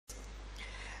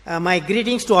My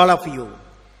greetings to all of you.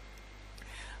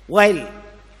 While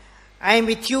I am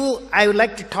with you, I would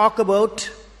like to talk about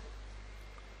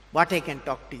what I can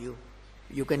talk to you.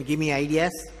 You can give me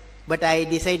ideas, but I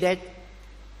decided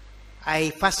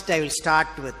I will start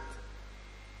with,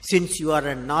 since you are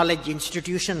a knowledge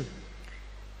institution,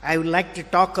 I would like to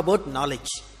talk about knowledge.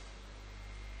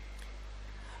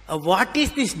 What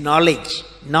is this knowledge?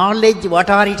 Knowledge, what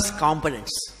are its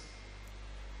components?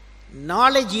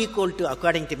 Knowledge equal to,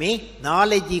 according to me,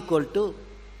 knowledge equal to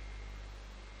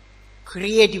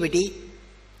creativity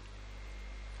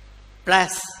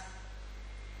plus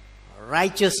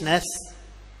righteousness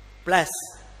plus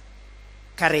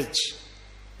courage.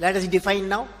 Let us define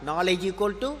now. Knowledge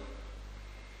equal to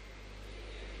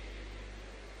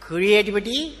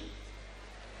creativity,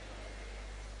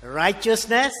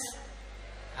 righteousness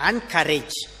and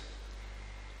courage.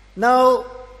 Now,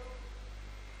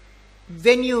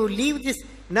 when you leave this,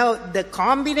 now the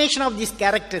combination of these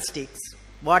characteristics,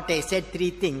 what I said, three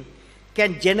things,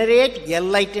 can generate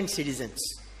enlightened citizens.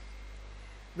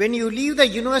 When you leave the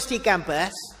university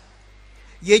campus,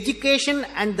 education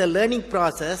and the learning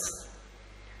process,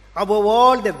 above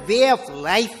all the way of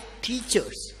life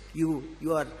teachers, you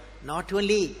are not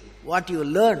only what you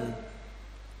learn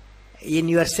in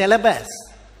your syllabus,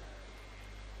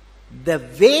 the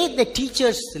way the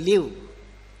teachers live,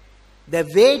 the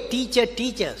way teacher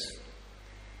teaches,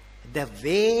 the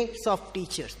ways of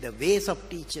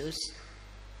teachers,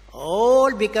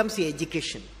 all becomes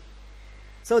education.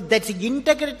 So that's the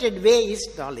integrated way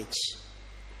is knowledge.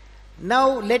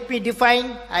 Now let me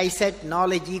define, I said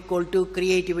knowledge equal to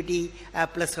creativity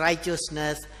plus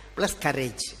righteousness plus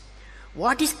courage.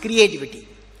 What is creativity?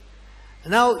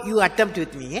 Now you attempt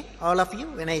with me, all of you,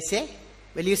 when I say,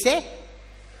 will you say?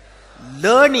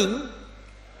 Learning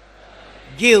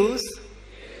gives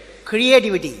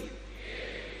creativity.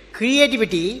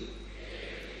 Creativity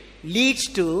leads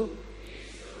to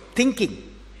thinking.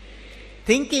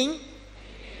 Thinking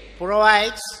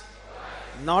provides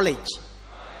knowledge.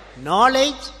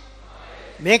 Knowledge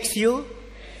makes you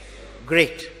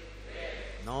great.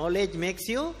 Knowledge makes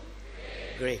you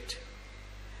great.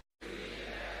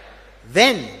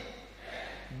 When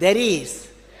there is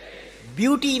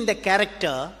beauty in the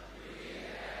character,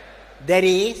 there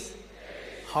is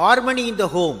harmony in the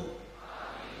home.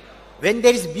 When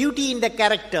there is beauty in the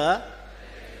character,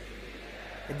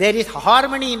 there is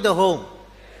harmony in the home.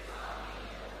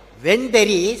 When there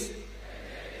is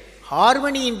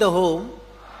harmony in the home,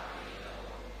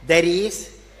 there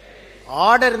is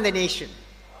order in the nation.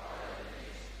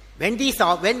 When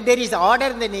there is order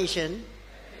in the nation,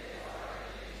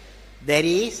 there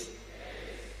is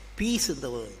peace in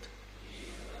the world.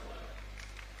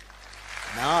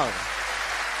 Now,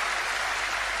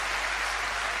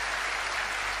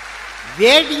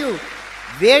 where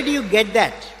do you get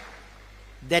that?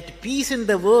 That peace in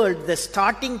the world, the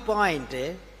starting point,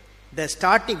 the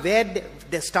starting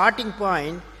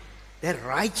point, the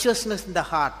righteousness in the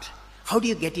heart. How do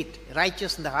you get it?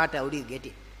 Righteousness in the heart, how do you get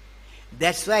it?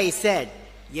 That's why I said,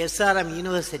 SRM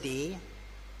University,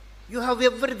 you have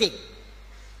everything.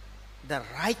 The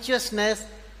righteousness,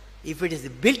 if it is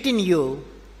built in you,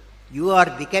 you are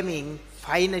becoming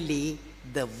finally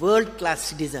the world-class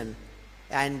citizen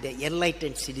and the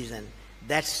enlightened citizen.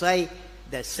 That's why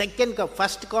the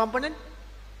first component,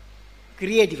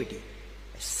 creativity.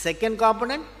 Second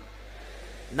component,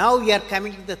 now we are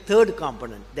coming to the third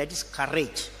component, that is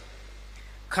courage.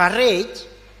 Courage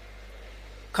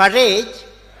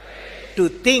to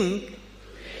think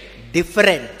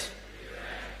different.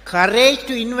 Courage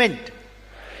to invent.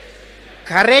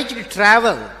 Courage to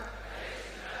travel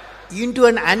into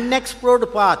an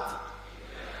unexplored path.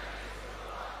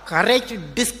 Courage to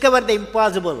discover the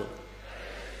impossible.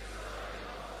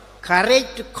 Courage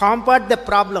to combat the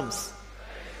problems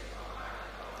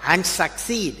and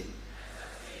succeed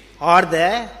are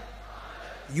the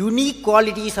unique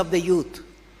qualities of the youth.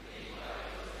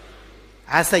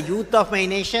 As a youth of my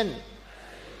nation,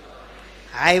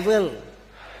 I will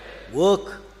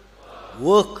work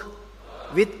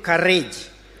with courage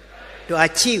to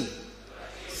achieve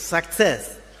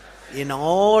success in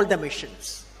all the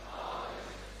missions.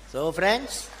 So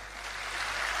friends,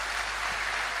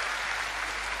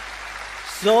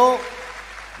 so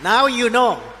now you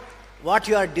know what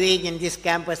you are doing in this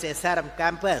campus, SRM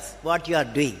campus, what you are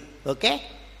doing. Okay?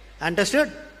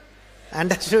 Understood?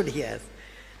 Understood, yes.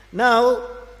 Now,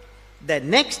 the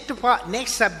next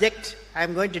subject I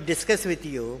am going to discuss with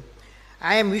you,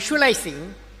 I am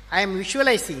visualizing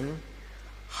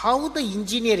how the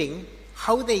engineering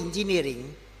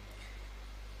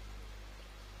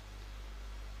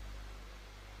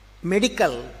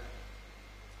medical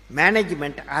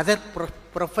management, other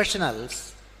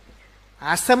professionals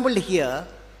assembled here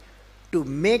to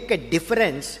make a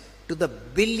difference to the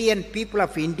billion people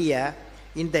of India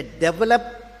in the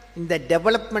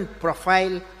development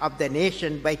profile of the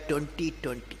nation by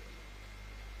 2020.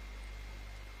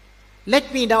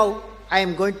 Let me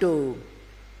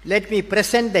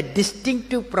present the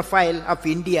distinctive profile of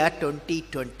India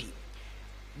 2020.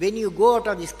 When you go out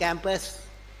of this campus,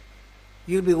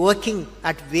 you'll be working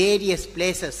at various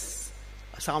places.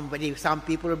 Some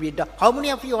people will be. How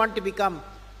many of you want to become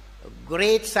a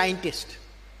great scientist?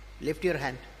 Lift your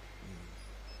hand.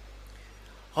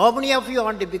 How many of you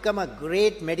want to become a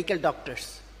great medical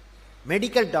doctors?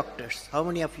 Medical doctors. How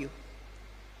many of you?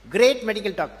 Great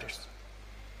medical doctors.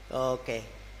 Okay.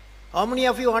 How many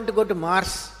of you want to go to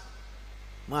Mars?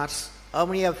 Mars. How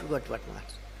many of you go to what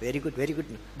Mars? Very good, very good.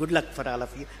 Good luck for all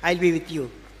of you. I'll be with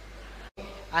you.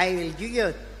 I will give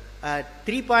you a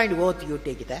 3-point oath. You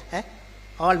take it.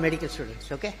 All medical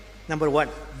students. Okay. Number 1.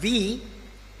 We,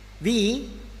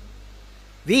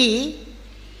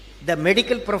 the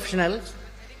medical professionals,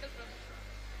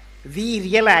 we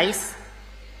realize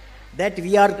that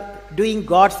we are doing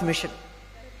God's mission.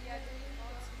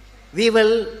 We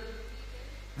will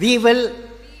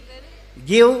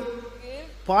give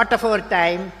part of our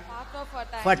time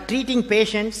for treating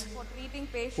patients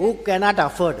who cannot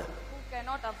afford.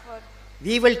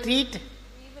 We will treat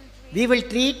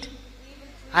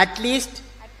at least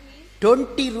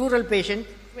 20 rural patients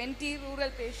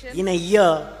in a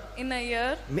year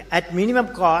at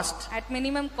minimum cost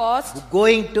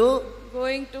going to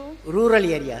rural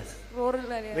areas.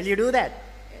 Will you do that?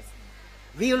 Yes.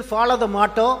 We will follow the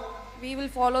motto,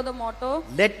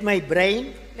 let my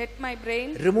brain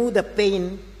remove the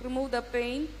pain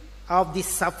of the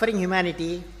suffering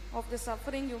humanity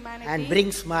and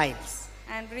bring smiles.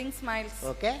 And bring smiles.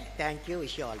 Okay, thank you.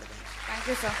 Wish you all the best. Thank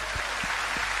you, sir.